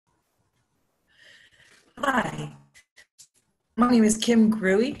Hi, my name is Kim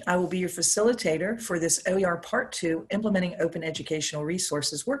Gruey. I will be your facilitator for this OER Part 2 Implementing Open Educational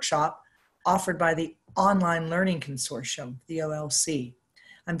Resources workshop offered by the Online Learning Consortium, the OLC.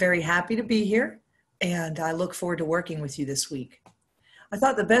 I'm very happy to be here and I look forward to working with you this week. I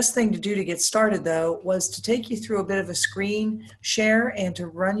thought the best thing to do to get started though was to take you through a bit of a screen share and to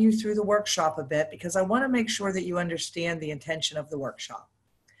run you through the workshop a bit because I want to make sure that you understand the intention of the workshop.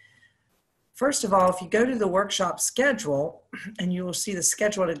 First of all, if you go to the workshop schedule and you will see the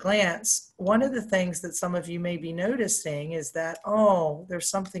schedule at a glance, one of the things that some of you may be noticing is that, oh, there's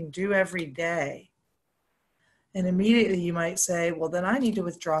something due every day. And immediately you might say, well, then I need to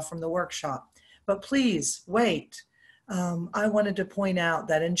withdraw from the workshop. But please wait. I wanted to point out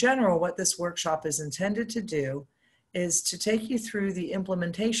that in general, what this workshop is intended to do is to take you through the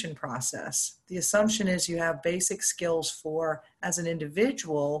implementation process. The assumption is you have basic skills for, as an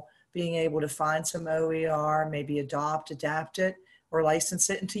individual, being able to find some OER, maybe adapt it, or license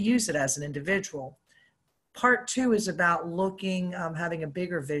it and to use it as an individual. Part 2 is about looking, having a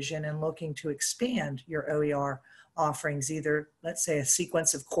bigger vision and looking to expand your OER offerings, either, let's say, a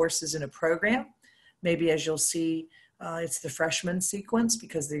sequence of courses in a program. Maybe as you'll see, it's the freshman sequence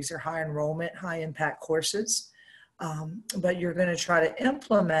because these are high enrollment, high impact courses. But you're going to try to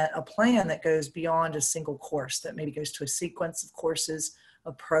implement a plan that goes beyond a single course, that maybe goes to a sequence of courses,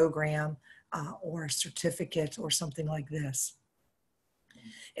 a program, or a certificate or something like this.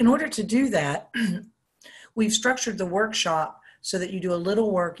 In order to do that, we've structured the workshop so that you do a little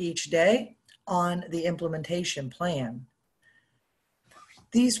work each day on the implementation plan.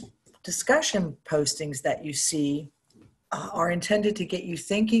 These discussion postings that you see are intended to get you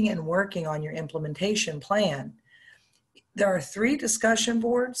thinking and working on your implementation plan. There are 3 discussion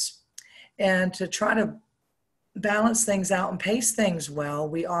boards, and to try to balance things out and pace things well,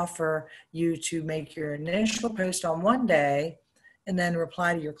 we offer you to make your initial post on one day and then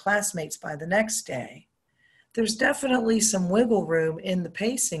reply to your classmates by the next day. There's definitely some wiggle room in the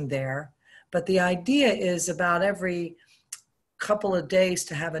pacing there, but the idea is about every couple of days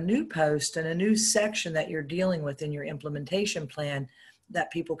to have a new post and a new section that you're dealing with in your implementation plan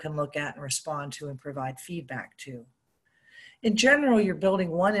that people can look at and respond to and provide feedback to. In general, you're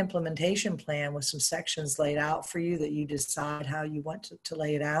building one implementation plan with some sections laid out for you that you decide how you want to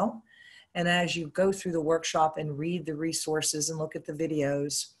lay it out. And as you go through the workshop and read the resources and look at the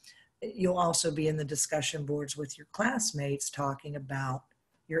videos, you'll also be in the discussion boards with your classmates talking about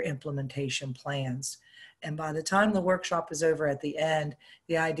your implementation plans. And by the time the workshop is over at the end,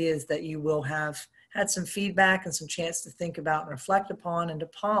 the idea is that you will have had some feedback and some chance to think about and reflect upon and to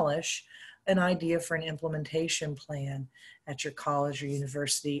polish an idea for an implementation plan at your college or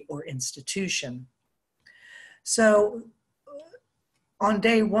university or institution. So on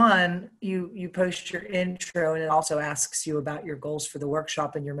day 1, you post your intro, and it also asks you about your goals for the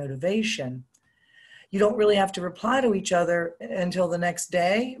workshop and your motivation. You don't really have to reply to each other until the next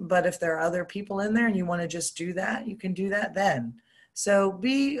day, but if there are other people in there and you want to just do that, you can do that then. So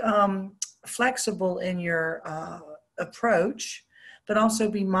be flexible in your approach, but also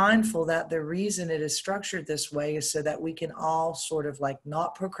be mindful that the reason it is structured this way is so that we can all sort of like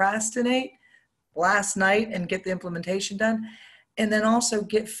not procrastinate last night and get the implementation done, and then also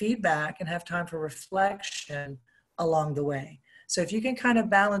get feedback and have time for reflection along the way. So if you can kind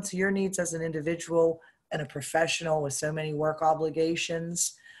of balance your needs as an individual and a professional with so many work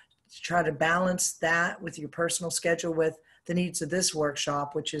obligations, try to balance that with your personal schedule with the needs of this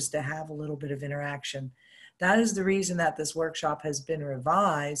workshop, which is to have a little bit of interaction. That is the reason that this workshop has been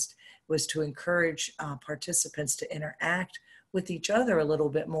revised, was to encourage participants to interact with each other a little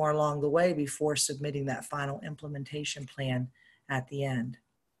bit more along the way before submitting that final implementation plan at the end.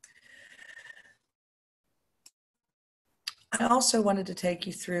 I also wanted to take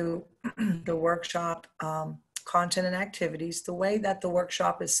you through the workshop content and activities. The way that the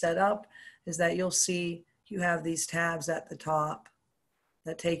workshop is set up is that you'll see you have these tabs at the top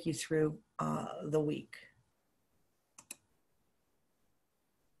that take you through the week.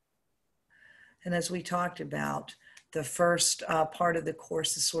 And as we talked about, the first part of the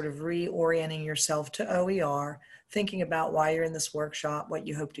course is sort of reorienting yourself to OER, thinking about why you're in this workshop, what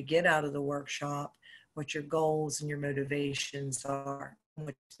you hope to get out of the workshop, what your goals and your motivations are, and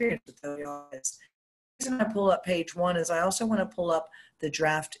what your experience with OER is. The reason I pull up page 1 is I also want to pull up the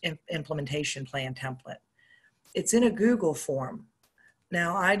draft implementation plan template. It's in a Google form.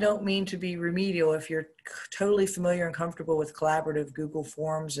 Now, I don't mean to be remedial. If you're totally familiar and comfortable with collaborative Google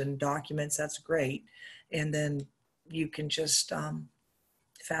Forms and documents, that's great. And then you can just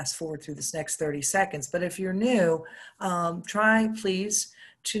fast forward through this next 30 seconds. But if you're new, try, please,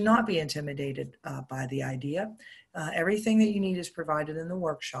 to not be intimidated by the idea. Everything that you need is provided in the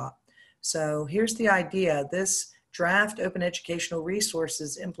workshop. So here's the idea. This draft Open Educational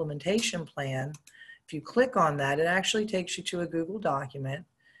Resources implementation plan, if you click on that, it actually takes you to a Google document.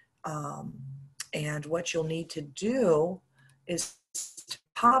 And what you'll need to do is to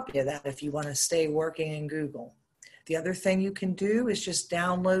copy that if you want to stay working in Google. The other thing you can do is just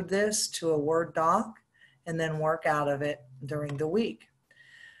download this to a Word doc and then work out of it during the week.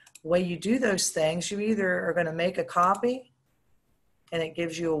 The way you do those things, you either are going to make a copy and it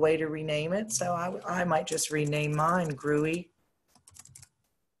gives you a way to rename it. So I might just rename mine GRUI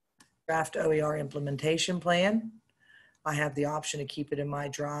Draft OER Implementation Plan. I have the option to keep it in my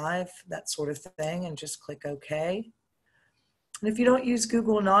drive, that sort of thing, and just click OK. And if you don't use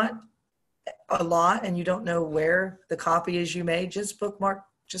Google not a lot and you don't know where the copy is you made, just bookmark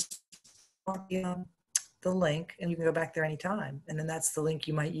the link and you can go back there anytime. And then that's the link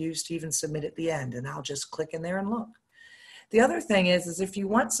you might use to even submit at the end. And I'll just click in there and look. The other thing is if you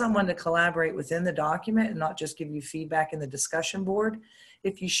want someone to collaborate within the document and not just give you feedback in the discussion board,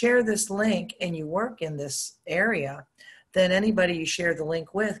 if you share this link and you work in this area, then anybody you share the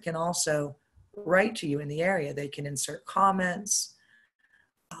link with can also write to you in the area. They can insert comments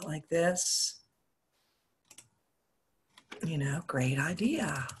like this. You know, great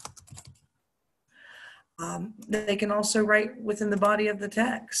idea. They can also write within the body of the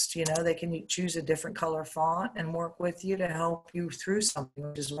text. You know, they can choose a different color font and work with you to help you through something,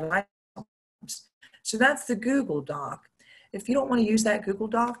 which is what I do. So that's the Google Doc. If you don't want to use that Google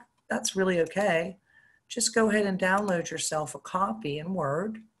Doc, that's really okay. Just go ahead and download yourself a copy in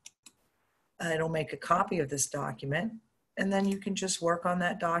Word. It'll make a copy of this document, and then you can just work on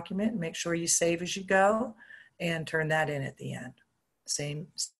that document and make sure you save as you go and turn that in at the end. Same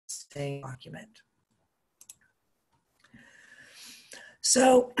document.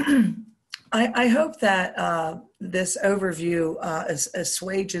 So I hope that this overview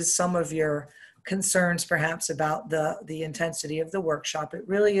assuages some of your concerns perhaps about the intensity of the workshop. It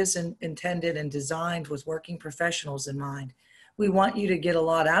really is intended and designed with working professionals in mind. We want you to get a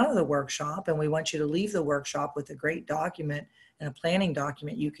lot out of the workshop, and we want you to leave the workshop with a great document and a planning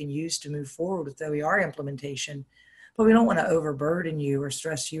document you can use to move forward with OER implementation. But we don't want to overburden you or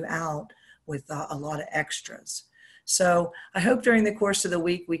stress you out with a lot of extras. So I hope during the course of the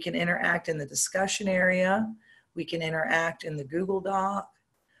week we can interact in the discussion area, we can interact in the Google Doc,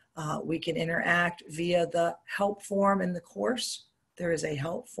 we can interact via the help form in the course. There is a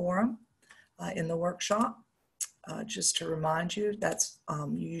help forum in the workshop. Just to remind you, that's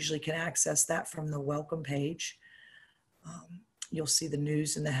you usually can access that from the welcome page. You'll see the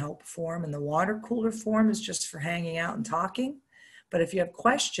news in the help forum, and the water cooler forum is just for hanging out and talking. But if you have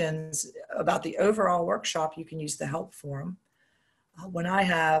questions about the overall workshop, you can use the help forum. When I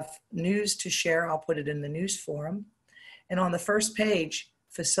have news to share, I'll put it in the news forum. And on the first page,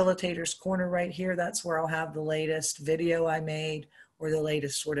 Facilitator's Corner right here, that's where I'll have the latest video I made or the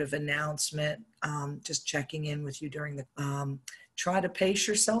latest sort of announcement, just checking in with you during the, try to pace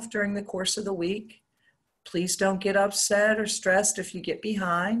yourself during the course of the week. Please don't get upset or stressed if you get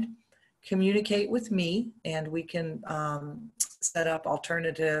behind. Communicate with me and we can set up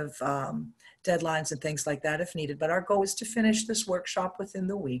alternative deadlines and things like that if needed. But our goal is to finish this workshop within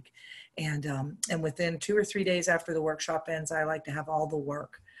the week. And within 2 or 3 days after the workshop ends, I like to have all the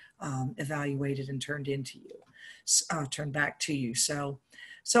work evaluated and turned into you, turned back to you. So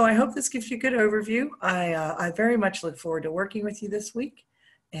I hope this gives you a good overview. I very much look forward to working with you this week.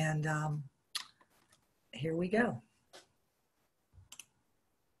 And here we go.